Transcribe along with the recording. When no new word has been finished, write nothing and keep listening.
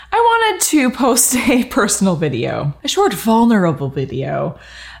wanted to post a personal video, a short vulnerable video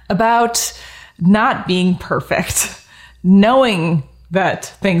about not being perfect, knowing that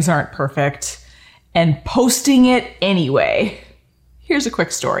things aren't perfect, and posting it anyway. Here's a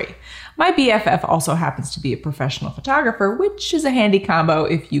quick story. My BFF also happens to be a professional photographer, which is a handy combo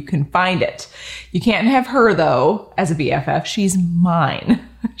if you can find it. You can't have her, though, as a BFF. She's mine.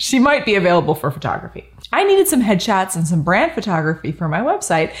 She might be available for photography. I needed some headshots and some brand photography for my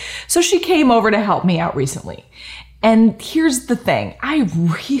website, so she came over to help me out recently. And here's the thing. I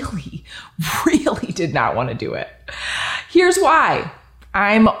really did not want to do it. Here's why.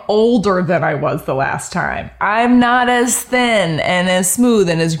 I'm older than I was the last time. I'm not as thin and as smooth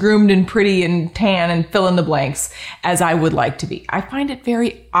and as groomed and pretty and tan and fill in the blanks as I would like to be. I find it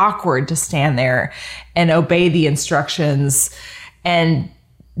very awkward to stand there and obey the instructions and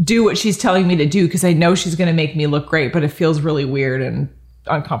do what she's telling me to do because I know she's going to make me look great, but it feels really weird and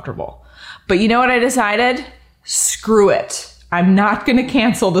uncomfortable. But you know what I decided? Screw it. I'm not going to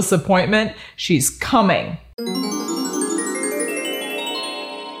cancel this appointment. She's coming.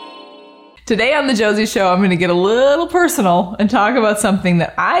 Today on The Josie Show, I'm going to get a little personal and talk about something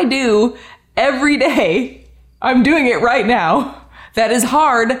that I do every day. I'm doing it right now. That is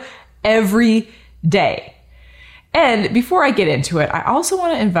hard every day. And before I get into it, I also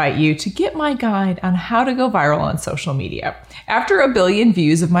want to invite you to get my guide on how to go viral on social media. After 1 billion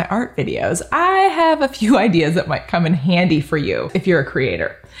views of my art videos, I have a few ideas that might come in handy for you if you're a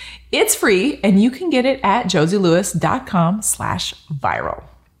creator. It's free and you can get it at josielewis.com/viral.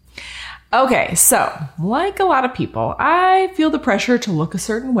 Okay, so like a lot of people, I feel the pressure to look a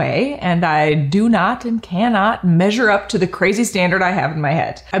certain way, and I do not and cannot measure up to the crazy standard I have in my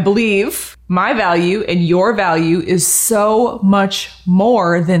head. I believe my value and your value is so much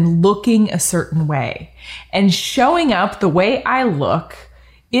more than looking a certain way. And showing up the way I look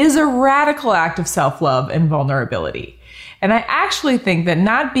is a radical act of self-love and vulnerability. And I actually think that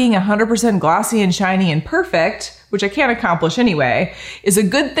not being 100% glossy and shiny and perfect, which I can't accomplish anyway, is a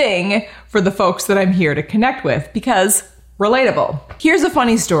good thing for the folks that I'm here to connect with because relatable. Here's a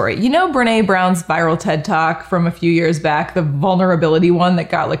funny story. You know Brené Brown's viral TED Talk from a few years back, the vulnerability one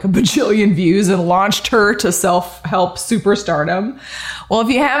that got like a bajillion views and launched her to self-help superstardom? Well, if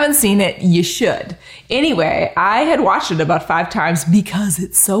you haven't seen it, you should. Anyway, I had watched it about 5 times because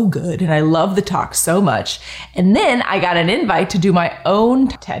it's so good and I love the talk so much. And then I got an invite to do my own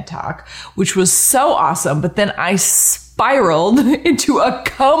TED Talk, which was so awesome, but then I spiraled into a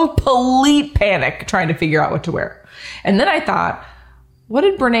complete panic trying to figure out what to wear. And then I thought, what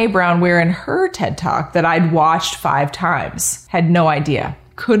did Brené Brown wear in her TED Talk that I'd watched 5 times? Had no idea.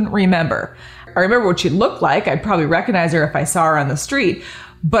 Couldn't remember. I remember what she looked like. I'd probably recognize her if I saw her on the street.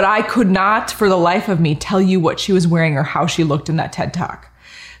 But I could not, for the life of me, tell you what she was wearing or how she looked in that TED Talk.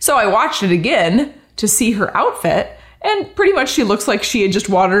 So I watched it again to see her outfit. And pretty much she looks like she had just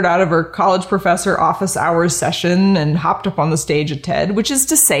wandered out of her college professor office hours session and hopped up on the stage at TED, which is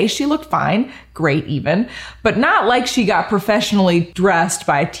to say she looked fine, great even, but not like she got professionally dressed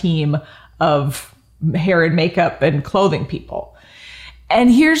by a team of hair and makeup and clothing people.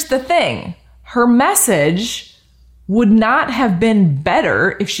 And here's the thing, her message would not have been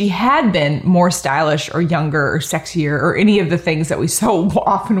better if she had been more stylish or younger or sexier or any of the things that we so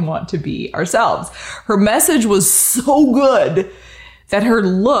often want to be ourselves. Her message was so good that her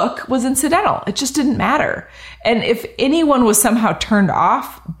look was incidental. It just didn't matter. And if anyone was somehow turned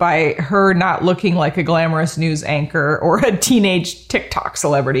off by her not looking like a glamorous news anchor or a teenage TikTok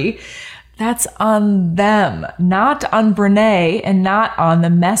celebrity, that's on them, not on Brené and not on the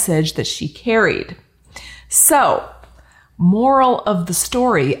message that she carried. So, moral of the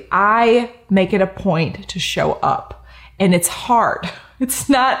story, I make it a point to show up. And it's hard. It's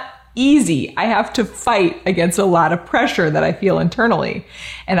not easy. I have to fight against a lot of pressure that I feel internally.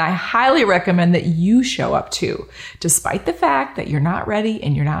 And I highly recommend that you show up too, despite the fact that you're not ready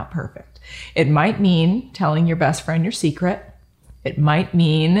and you're not perfect. It might mean telling your best friend your secret. It might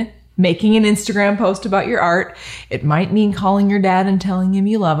mean making an Instagram post about your art. It might mean calling your dad and telling him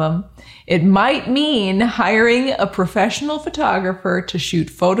you love him. It might mean hiring a professional photographer to shoot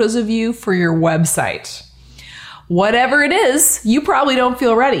photos of you for your website. Whatever it is, you probably don't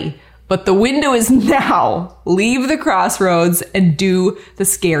feel ready, but the window is now. Leave the crossroads and do the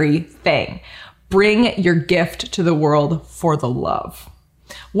scary thing. Bring your gift to the world for the love.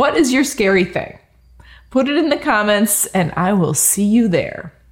 What is your scary thing? Put it in the comments and I will see you there.